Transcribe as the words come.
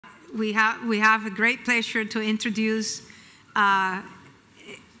we have a great pleasure to introduce a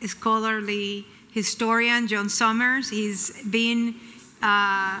scholarly historian, John Summers. He's been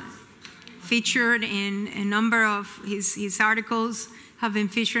featured in a number of his articles have been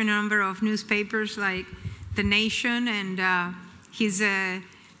featured in a number of newspapers like The Nation, and he's a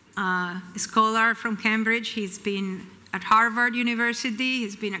scholar from Cambridge. He's been at Harvard University,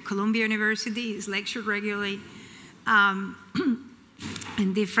 he's been at Columbia University, he's lectured regularly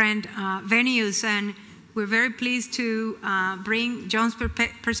in different venues, and we're very pleased to bring John's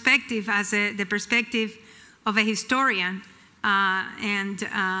perspective as the perspective of a historian, and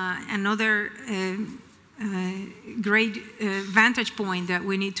another great vantage point that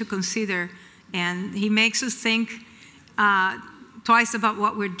we need to consider. And he makes us think twice about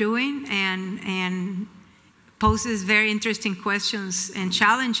what we're doing, and poses very interesting questions and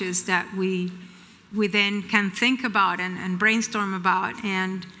challenges that we then can think about and brainstorm about,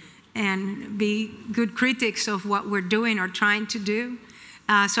 and be good critics of what we're doing or trying to do.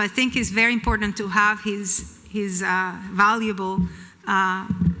 So I think it's very important to have his valuable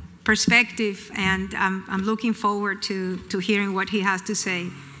perspective, and I'm looking forward to hearing what he has to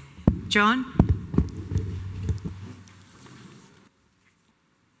say. John?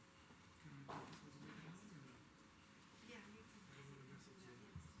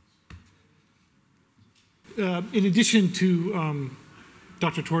 In addition to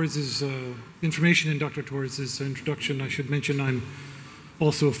Dr. Torres's information and Dr. Torres's introduction, I should mention I'm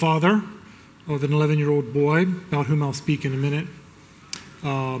also a father of an 11-year-old boy, about whom I'll speak in a minute.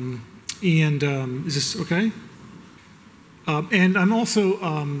 Is this okay? And I'm also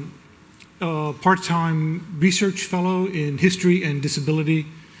a part-time research fellow in history and disability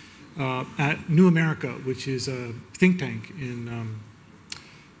at New America, which is a think tank in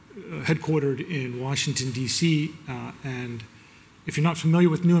headquartered in Washington, D.C., and if you're not familiar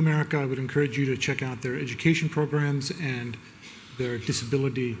with New America, I would encourage you to check out their education programs and their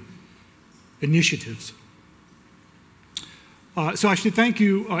disability initiatives. So I should thank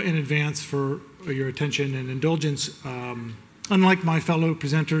you in advance for your attention and indulgence. Unlike my fellow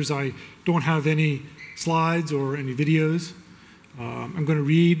presenters, I don't have any slides or any videos. I'm going to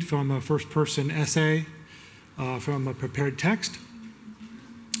read from a first-person essay from a prepared text.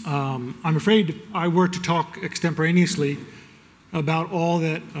 I'm afraid if I were to talk extemporaneously about all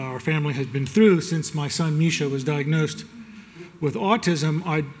that our family has been through since my son Misha was diagnosed with autism,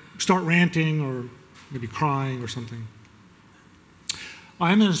 I'd start ranting or maybe crying or something.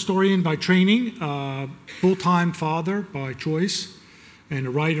 I am a historian by training, a full-time father by choice, and a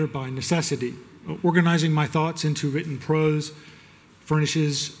writer by necessity. Organizing my thoughts into written prose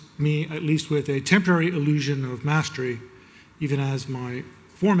furnishes me at least with a temporary illusion of mastery, even as my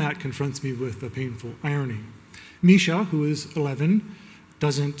format confronts me with a painful irony. Misha, who is 11,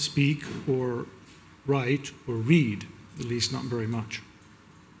 doesn't speak or write or read, at least not very much.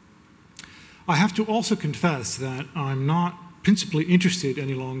 I have to also confess that I'm not principally interested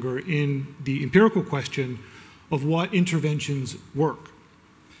any longer in the empirical question of what interventions work,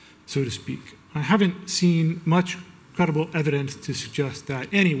 so to speak. I haven't seen much credible evidence to suggest that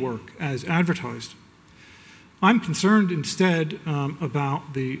any work as advertised. I'm concerned instead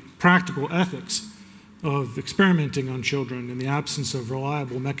about the practical ethics of experimenting on children in the absence of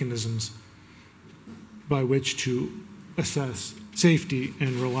reliable mechanisms by which to assess safety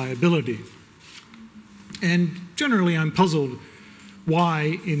and reliability. And generally, I'm puzzled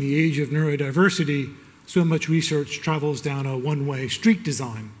why, in the age of neurodiversity, so much research travels down a one-way street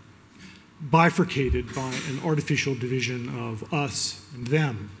design, bifurcated by an artificial division of us and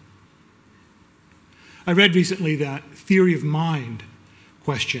them. I read recently that theory of mind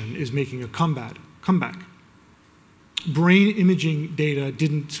question is making a comeback. Brain imaging data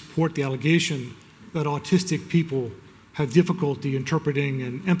didn't support the allegation that autistic people have difficulty interpreting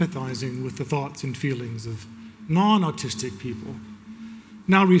and empathizing with the thoughts and feelings of non-autistic people.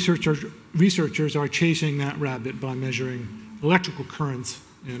 Now researchers are chasing that rabbit by measuring electrical currents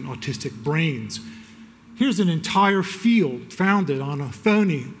in autistic brains. Here's an entire field founded on a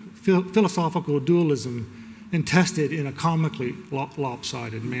phony philosophical dualism and tested in a comically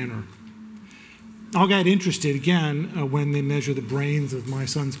lopsided manner. I'll get interested again when they measure the brains of my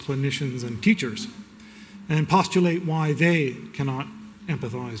son's clinicians and teachers and postulate why they cannot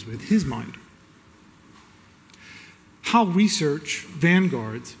empathize with his mind. How research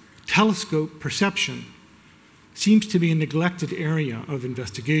vanguards telescope perception seems to be a neglected area of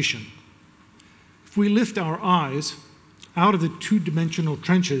investigation. If we lift our eyes out of the two-dimensional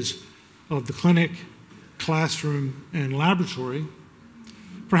trenches of the clinic, classroom, and laboratory,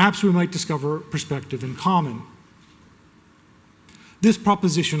 perhaps we might discover perspective in common. This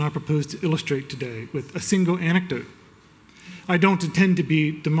proposition I propose to illustrate today with a single anecdote. I don't intend to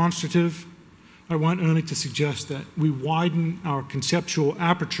be demonstrative. I want only to suggest that we widen our conceptual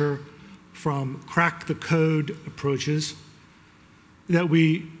aperture from crack the code approaches, that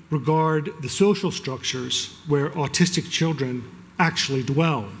we regard the social structures where autistic children actually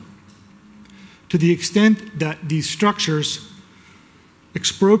dwell. To the extent that these structures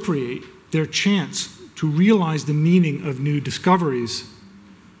expropriate their chance to realize the meaning of new discoveries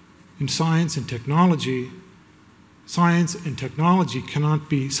in science and technology cannot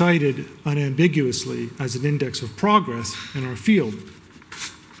be cited unambiguously as an index of progress in our field.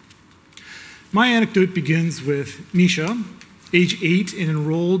 My anecdote begins with Misha, age 8 and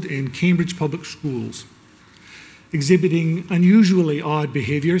enrolled in Cambridge public schools, exhibiting unusually odd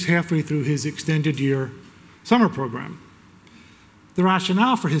behaviors halfway through his extended year summer program. The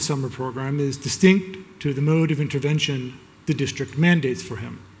rationale for his summer program is distinct to the mode of intervention the district mandates for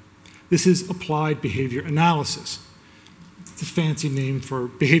him. This is applied behavior analysis. It's a fancy name for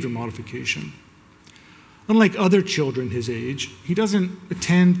behavior modification. Unlike other children his age, he doesn't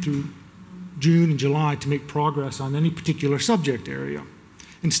attend through June and July to make progress on any particular subject area.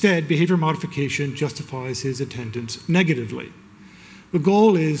 Instead, behavior modification justifies his attendance negatively. The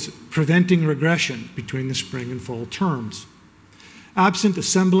goal is preventing regression between the spring and fall terms. Absent a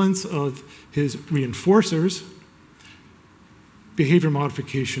semblance of his reinforcers, behavior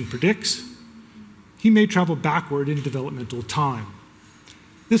modification predicts, he may travel backward in developmental time.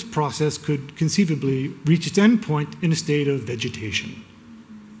 This process could conceivably reach its endpoint in a state of vegetation.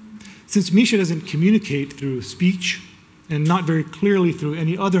 Since Misha doesn't communicate through speech and not very clearly through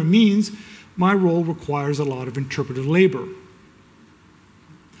any other means, my role requires a lot of interpretive labor.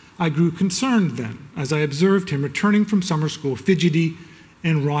 I grew concerned then as I observed him returning from summer school fidgety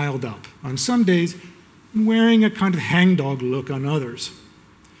and riled up on some days, wearing a kind of hangdog look on others.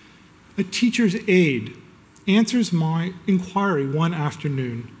 A teacher's aide answers my inquiry one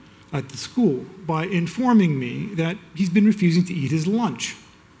afternoon at the school by informing me that he's been refusing to eat his lunch.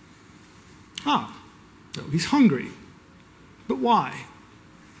 So he's hungry. But why?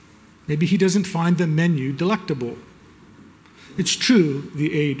 Maybe he doesn't find the menu delectable. It's true,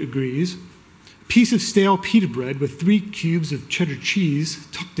 the aide agrees. A piece of stale pita bread with 3 cubes of cheddar cheese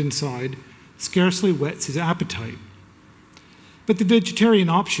tucked inside scarcely whets his appetite. But the vegetarian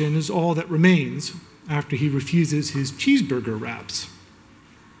option is all that remains after he refuses his cheeseburger wraps.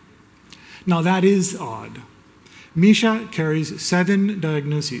 Now that is odd. Misha carries 7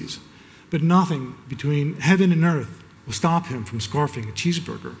 diagnoses, but nothing between heaven and earth will stop him from scarfing a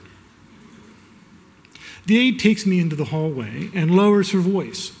cheeseburger. The aide takes me into the hallway and lowers her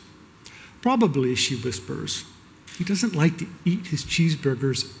voice. Probably, she whispers, he doesn't like to eat his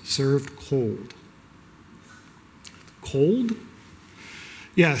cheeseburgers served cold. Cold?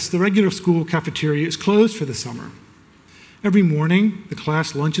 Yes, the regular school cafeteria is closed for the summer. Every morning, the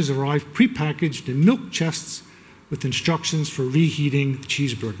class lunches arrive prepackaged in milk chests with instructions for reheating the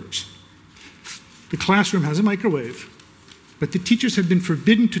cheeseburgers. The classroom has a microwave, but the teachers have been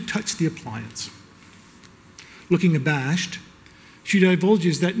forbidden to touch the appliance. Looking abashed, she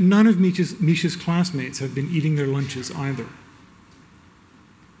divulges that none of Misha's classmates have been eating their lunches either.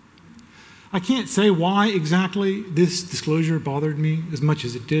 I can't say why exactly this disclosure bothered me as much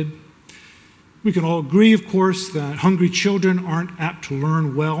as it did. We can all agree, of course, that hungry children aren't apt to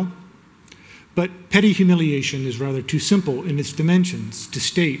learn well, but petty humiliation is rather too simple in its dimensions to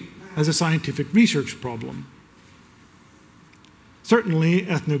state as a scientific research problem. Certainly,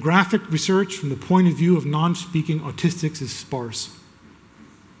 ethnographic research from the point of view of non-speaking autistics is sparse.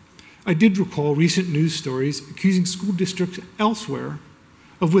 I did recall recent news stories accusing school districts elsewhere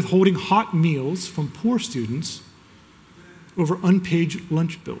of withholding hot meals from poor students over unpaid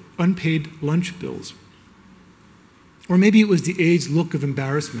lunch bills. Or maybe it was the aide's look of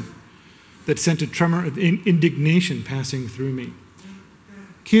embarrassment that sent a tremor of indignation passing through me.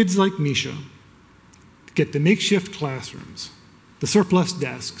 Kids like Misha get the makeshift classrooms, the surplus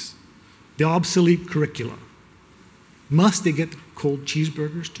desks, the obsolete curricula. Must they get the cold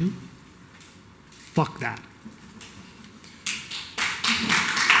cheeseburgers too? Fuck that.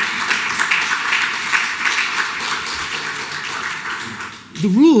 The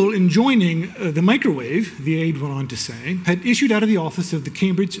rule enjoining the microwave, the aide went on to say, had issued out of the office of the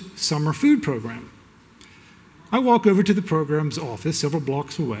Cambridge Summer Food Program. I walk over to the program's office several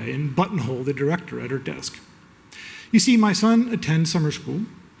blocks away and buttonhole the director at her desk. You see, my son attends summer school.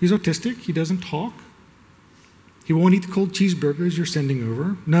 He's autistic. He doesn't talk. He won't eat the cold cheeseburgers you're sending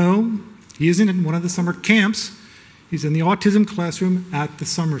over. No, he isn't in one of the summer camps. He's in the autism classroom at the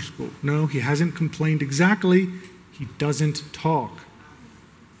summer school. No, he hasn't complained exactly. He doesn't talk.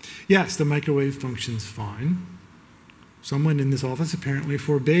 Yes, the microwave functions fine. Someone in this office apparently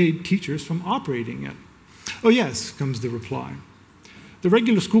forbade teachers from operating it. Oh yes, comes the reply. The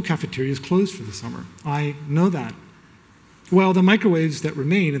regular school cafeteria is closed for the summer. I know that. Well, the microwaves that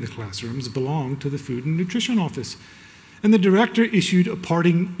remain in the classrooms belong to the Food and Nutrition Office, and the director issued a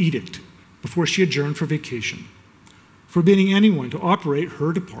parting edict before she adjourned for vacation, forbidding anyone to operate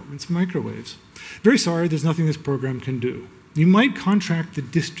her department's microwaves. Very sorry, there's nothing this program can do. You might contact the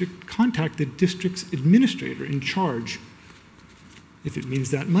district's administrator in charge, if it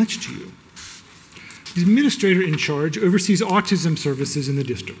means that much to you. The administrator in charge oversees autism services in the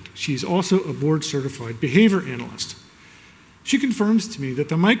district. She's also a board-certified behavior analyst. She confirms to me that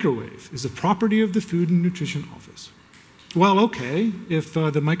the microwave is the property of the Food and Nutrition Office. Well, okay, if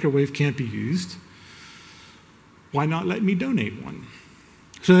the microwave can't be used, why not let me donate one?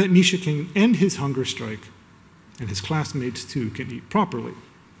 So that Misha can end his hunger strike and his classmates too can eat properly.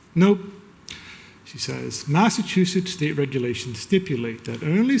 Nope, she says, Massachusetts state regulations stipulate that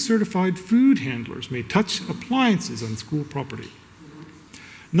only certified food handlers may touch appliances on school property.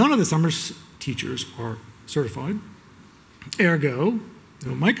 None of the summer teachers are certified. Ergo,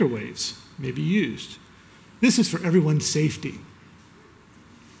 no microwaves may be used. This is for everyone's safety.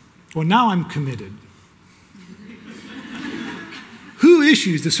 Well, now I'm committed. Who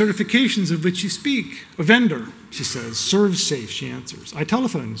issues the certifications of which you speak? A vendor, she says. ServSafe, she answers. I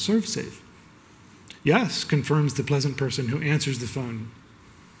telephone, ServSafe. Yes, confirms the pleasant person who answers the phone.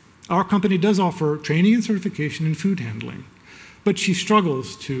 Our company does offer training and certification in food handling, but she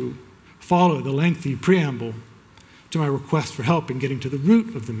struggles to follow the lengthy preamble to my request for help in getting to the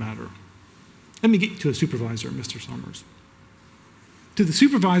root of the matter. Let me get to a supervisor, Mr. Summers. To the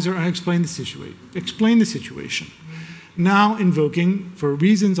supervisor, I explain the situation, now invoking, for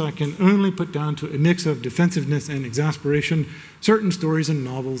reasons I can only put down to a mix of defensiveness and exasperation, certain stories and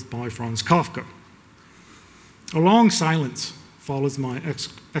novels by Franz Kafka. A long silence follows my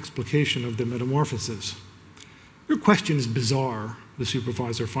explication of the metamorphosis. Your question is bizarre, the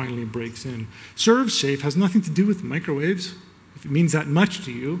supervisor finally breaks in. ServSafe has nothing to do with microwaves. If it means that much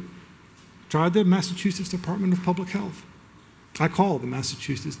to you, try the Massachusetts Department of Public Health. I call the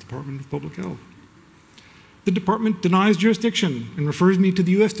Massachusetts Department of Public Health. The department denies jurisdiction and refers me to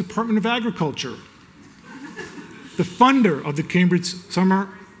the U.S. Department of Agriculture, the funder of the Cambridge Summer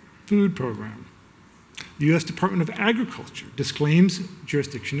Food Program. The U.S. Department of Agriculture disclaims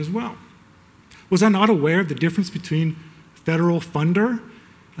jurisdiction as well. Was I not aware of the difference between federal funder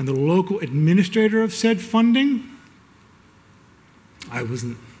and the local administrator of said funding? I was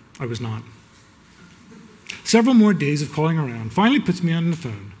not. Several more days of calling around finally puts me on the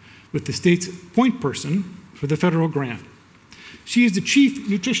phone with the state's point person for the federal grant. She is the chief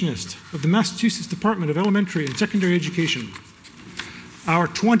nutritionist of the Massachusetts Department of Elementary and Secondary Education. Our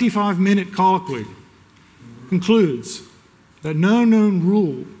 25-minute colloquy concludes that no known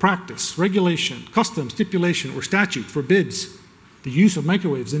rule, practice, regulation, custom, stipulation, or statute forbids the use of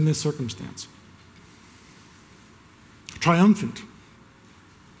microwaves in this circumstance. Triumphant,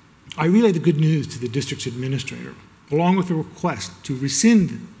 I relay the good news to the district's administrator, along with a request to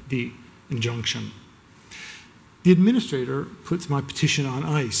rescind the injunction. The administrator puts my petition on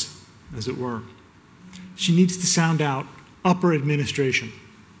ice, as it were. She needs to sound out upper administration.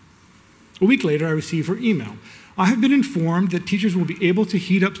 A week later, I receive her email. I have been informed that teachers will be able to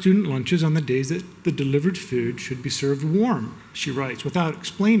heat up student lunches on the days that the delivered food should be served warm, she writes, without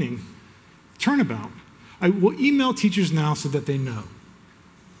explaining turnabout. I will email teachers now so that they know.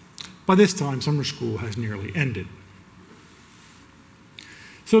 By this time, summer school has nearly ended.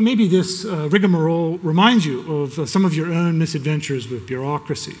 So maybe this rigmarole reminds you of some of your own misadventures with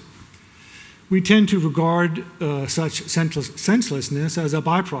bureaucracy. We tend to regard such senselessness as a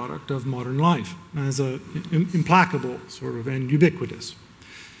byproduct of modern life, as implacable sort of and ubiquitous.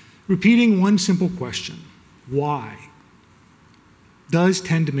 Repeating one simple question, why, does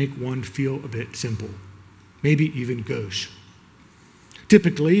tend to make one feel a bit simple, maybe even gauche.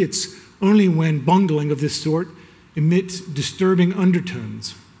 Typically, it's only when bungling of this sort emits disturbing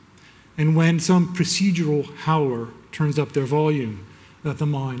undertones, and when some procedural howler turns up their volume, that the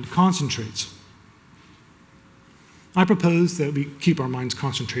mind concentrates. I propose that we keep our minds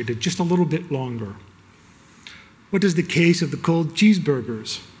concentrated just a little bit longer. What does the case of the cold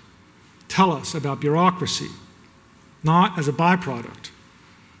cheeseburgers tell us about bureaucracy, not as a byproduct,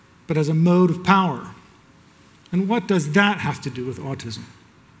 but as a mode of power? And what does that have to do with autism?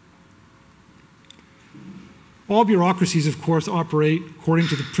 All bureaucracies, of course, operate according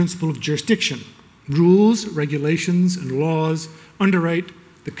to the principle of jurisdiction. Rules, regulations, and laws underwrite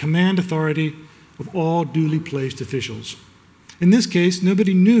the command authority of all duly placed officials. In this case,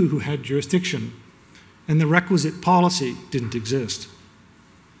 nobody knew who had jurisdiction, and the requisite policy didn't exist.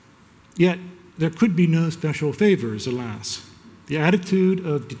 Yet, there could be no special favors, alas. The attitude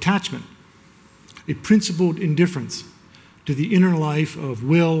of detachment, a principled indifference to the inner life of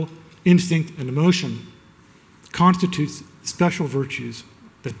will, instinct, and emotion, constitutes special virtues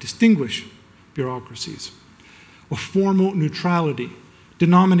that distinguish bureaucracies. A formal neutrality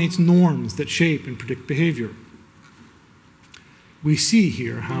denominates norms that shape and predict behavior. We see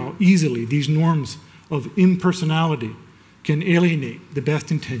here how easily these norms of impersonality can alienate the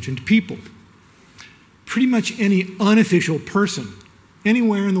best-intentioned people. Pretty much any unofficial person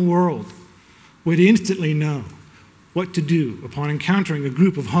anywhere in the world would instantly know what to do upon encountering a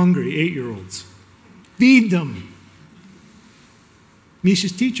group of hungry 8-year-olds. Feed them.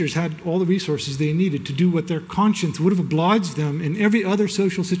 Misha's teachers had all the resources they needed to do what their conscience would have obliged them in every other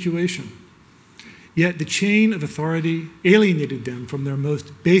social situation. Yet the chain of authority alienated them from their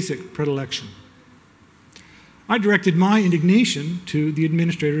most basic predilection. I directed my indignation to the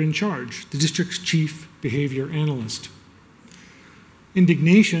administrator in charge, the district's chief behavior analyst.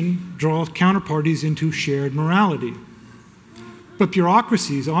 Indignation draws counterparties into shared morality. But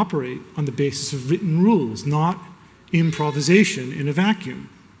bureaucracies operate on the basis of written rules, not improvisation in a vacuum.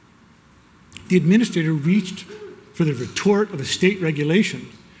 The administrator reached for the retort of a state regulation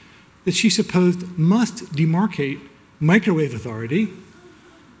that she supposed must demarcate microwave authority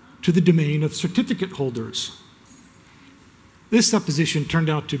to the domain of certificate holders. This supposition turned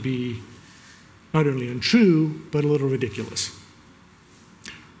out to be not only untrue, but a little ridiculous.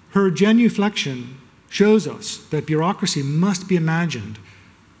 Her genuflection shows us that bureaucracy must be imagined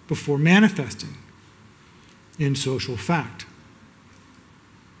before manifesting in social fact.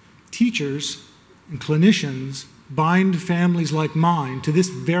 Teachers and clinicians bind families like mine to this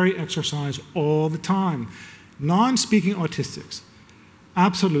very exercise all the time. Non-speaking autistics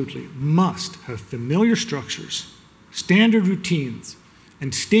absolutely must have familiar structures, standard routines,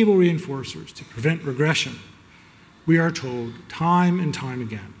 and stable reinforcers to prevent regression. We are told time and time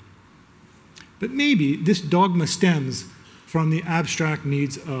again. But maybe this dogma stems from the abstract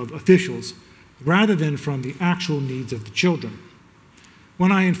needs of officials rather than from the actual needs of the children.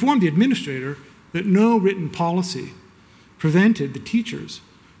 When I informed the administrator that no written policy prevented the teachers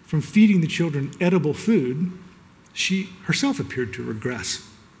from feeding the children edible food, she herself appeared to regress.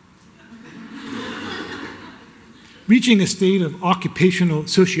 Reaching a state of occupational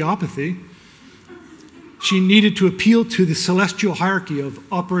sociopathy, she needed to appeal to the celestial hierarchy of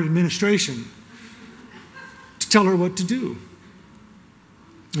upper administration to tell her what to do.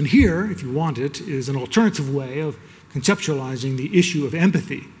 And here, if you want it, is an alternative way of conceptualizing the issue of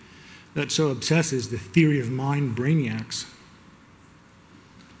empathy that so obsesses the theory of mind brainiacs.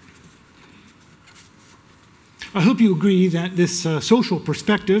 I hope you agree that this social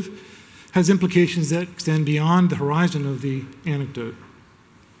perspective has implications that extend beyond the horizon of the anecdote.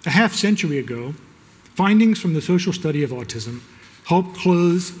 A half-century ago, findings from the social study of autism helped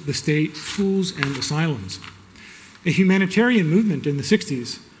close the state schools and asylums. A humanitarian movement in the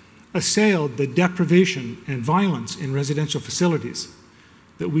 60s assailed the deprivation and violence in residential facilities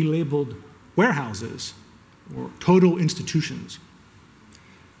that we labeled warehouses or total institutions.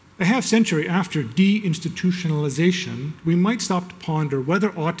 A half-century after de-institutionalization, we might stop to ponder whether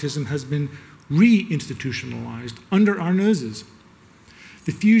autism has been re-institutionalized under our noses.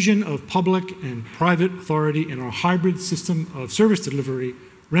 The fusion of public and private authority in our hybrid system of service delivery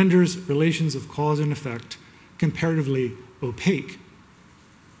renders relations of cause and effect comparatively opaque.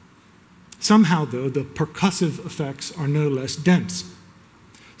 Somehow, though, the percussive effects are no less dense.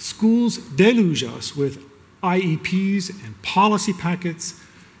 Schools deluge us with IEPs and policy packets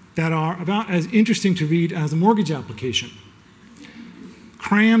that are about as interesting to read as a mortgage application.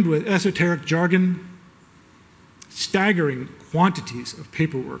 Crammed with esoteric jargon, staggering quantities of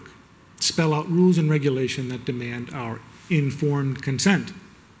paperwork spell out rules and regulation that demand our informed consent.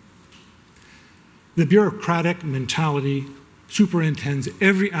 The bureaucratic mentality superintends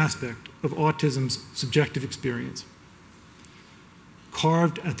every aspect of autism's subjective experience.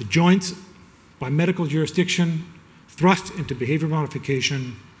 Carved at the joints by medical jurisdiction, thrust into behavior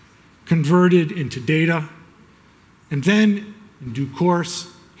modification, converted into data, and then, in due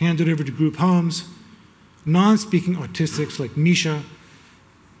course, handed over to group homes, non-speaking autistics like Misha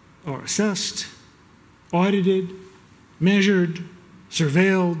are assessed, audited, measured,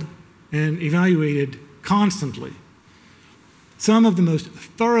 surveilled, and evaluated constantly. Some of the most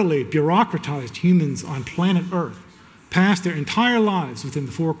thoroughly bureaucratized humans on planet Earth pass their entire lives within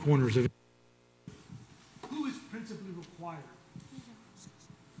the four corners of it. Who is principally required?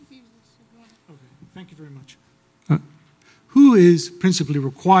 Okay, thank you very much. who is principally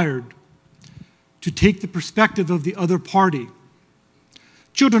required to take the perspective of the other party.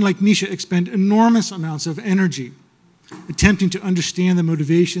 Children like Misha expend enormous amounts of energy attempting to understand the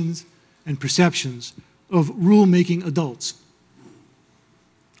motivations and perceptions of rule-making adults.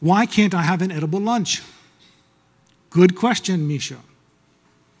 Why can't I have an edible lunch? Good question, Misha.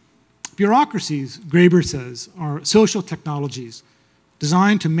 Bureaucracies, Graeber says, are social technologies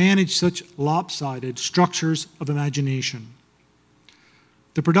designed to manage such lopsided structures of imagination.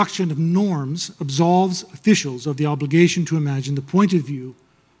 The production of norms absolves officials of the obligation to imagine the point of view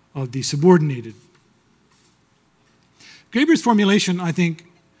of the subordinated. Graeber's formulation, I think,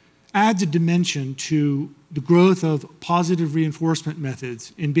 adds a dimension to the growth of positive reinforcement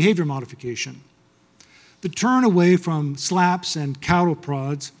methods in behavior modification. The turn away from slaps and cattle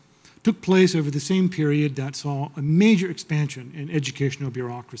prods took place over the same period that saw a major expansion in educational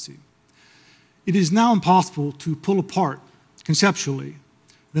bureaucracy. It is now impossible to pull apart, conceptually,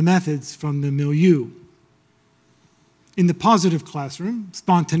 the methods from the milieu. In the positive classroom,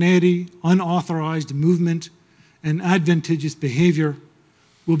 spontaneity, unauthorized movement, and advantageous behavior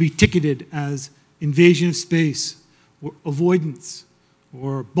will be ticketed as invasion of space, or avoidance,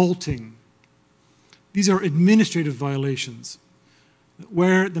 or bolting. These are administrative violations that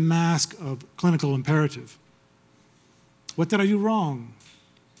wear the mask of clinical imperative. What did I do wrong?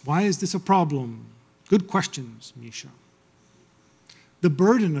 Why is this a problem? Good questions, Misha. The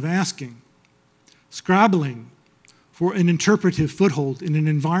burden of asking, scrabbling for an interpretive foothold in an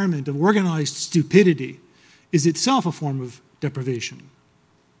environment of organized stupidity is itself a form of deprivation.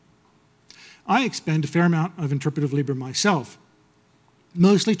 I expend a fair amount of interpretive labor myself,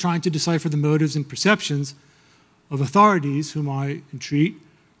 mostly trying to decipher the motives and perceptions of authorities whom I entreat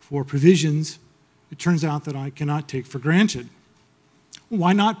for provisions it turns out that I cannot take for granted.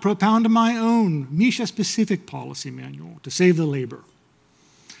 Why not propound my own Misha-specific policy manual to save the labor?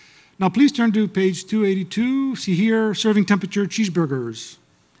 Now please turn to page 282. See here, serving temperature cheeseburgers.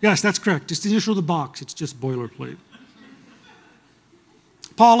 Yes, that's correct. Just initial the box. It's just boilerplate.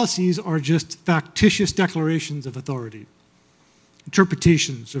 Policies are just factitious declarations of authority,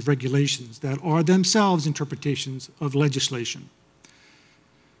 interpretations of regulations that are themselves interpretations of legislation.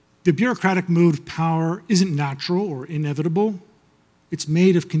 The bureaucratic mode of power isn't natural or inevitable. It's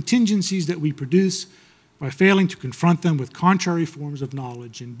made of contingencies that we produce by failing to confront them with contrary forms of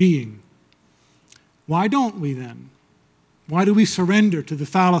knowledge and being. Why don't we then? Why do we surrender to the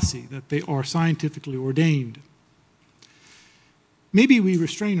fallacy that they are scientifically ordained? Maybe we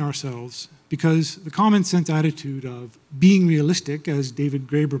restrain ourselves because the common sense attitude of being realistic, as David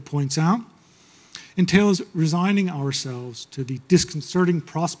Graeber points out, entails resigning ourselves to the disconcerting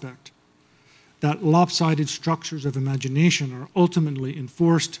prospect that lopsided structures of imagination are ultimately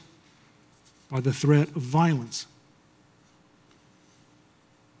enforced by the threat of violence.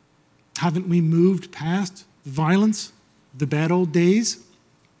 Haven't we moved past the violence of the bad old days?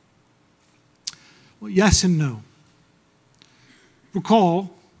 Well, yes and no.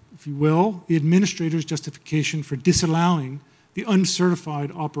 Recall, if you will, the administrator's justification for disallowing the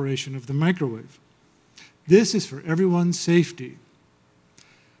uncertified operation of the microwave. This is for everyone's safety.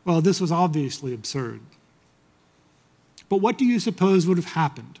 Well, this was obviously absurd. But what do you suppose would have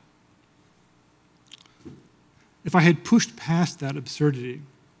happened if I had pushed past that absurdity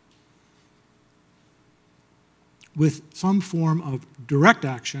with some form of direct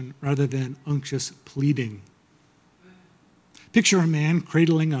action rather than unctuous pleading? Picture a man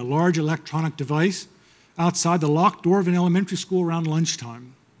cradling a large electronic device outside the locked door of an elementary school around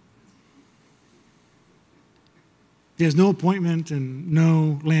lunchtime. He has no appointment and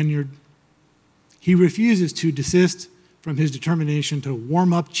no lanyard. He refuses to desist from his determination to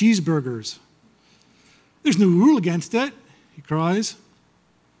warm up cheeseburgers. There's no rule against it, he cries.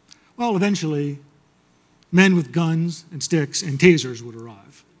 Well, eventually, men with guns and sticks and tasers would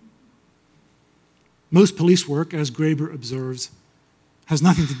arrive. Most police work, as Graeber observes, has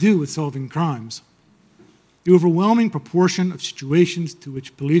nothing to do with solving crimes. The overwhelming proportion of situations to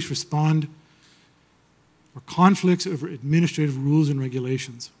which police respond are conflicts over administrative rules and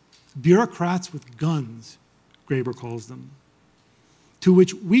regulations. Bureaucrats with guns, Graeber calls them, to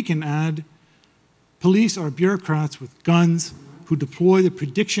which we can add, police are bureaucrats with guns who deploy the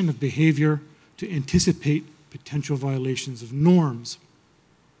prediction of behavior to anticipate potential violations of norms.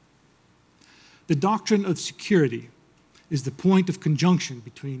 The doctrine of security is the point of conjunction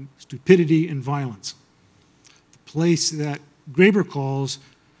between stupidity and violence, the place that Graeber calls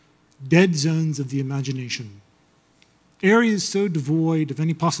dead zones of the imagination, areas so devoid of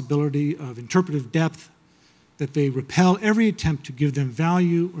any possibility of interpretive depth that they repel every attempt to give them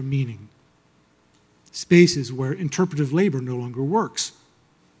value or meaning. spaces where interpretive labor no longer works.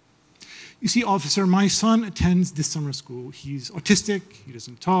 You see, officer, my son attends this summer school. He's autistic, he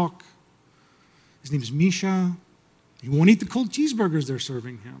doesn't talk. His name is Misha. He won't eat the cold cheeseburgers they're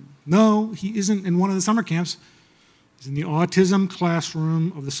serving him. No, he isn't in one of the summer camps. He's in the autism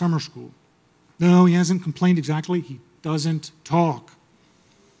classroom of the summer school. No, he hasn't complained exactly. He doesn't talk.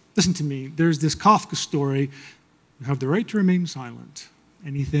 Listen to me. There's this Kafka story. You have the right to remain silent.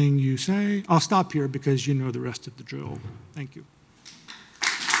 Anything you say, I'll stop here because you know the rest of the drill. Thank you.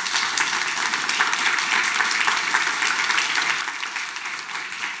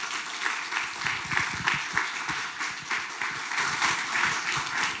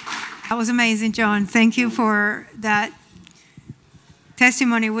 That was amazing, John. Thank you for that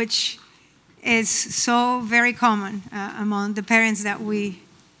testimony, which is so very common among the parents that we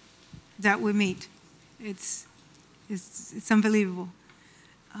meet. It's unbelievable.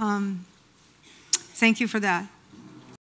 Thank you for that.